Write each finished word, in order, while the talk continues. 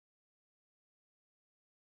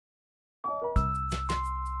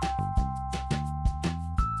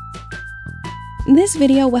This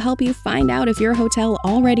video will help you find out if your hotel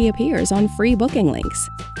already appears on free booking links.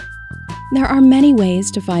 There are many ways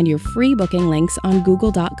to find your free booking links on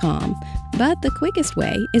google.com, but the quickest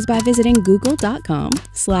way is by visiting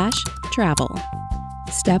google.com/travel.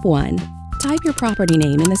 Step 1. Type your property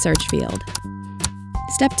name in the search field.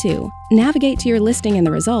 Step 2. Navigate to your listing in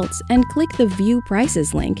the results and click the View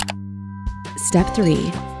Prices link. Step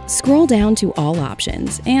 3. Scroll down to All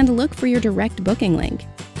Options and look for your direct booking link.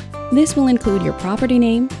 This will include your property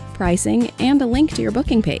name, pricing, and a link to your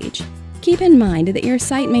booking page. Keep in mind that your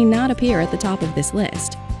site may not appear at the top of this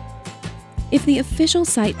list. If the official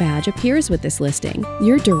site badge appears with this listing,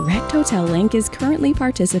 your direct hotel link is currently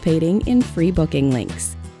participating in free booking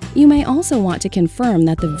links. You may also want to confirm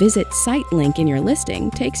that the Visit Site link in your listing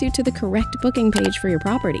takes you to the correct booking page for your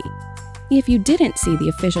property. If you didn't see the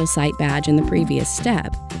official site badge in the previous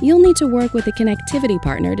step, you'll need to work with a connectivity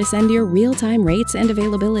partner to send your real-time rates and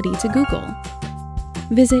availability to Google.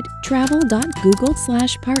 Visit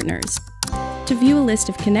travel.google/partners to view a list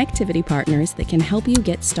of connectivity partners that can help you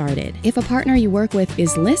get started. If a partner you work with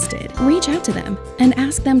is listed, reach out to them and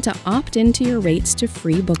ask them to opt into your rates to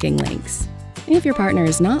free booking links. If your partner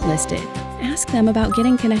is not listed, ask them about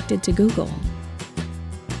getting connected to Google.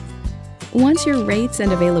 Once your rates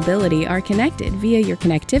and availability are connected via your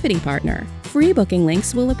connectivity partner, free booking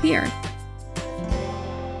links will appear,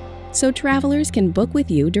 so travelers can book with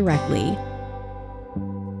you directly.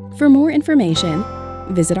 For more information,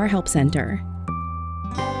 visit our Help Center.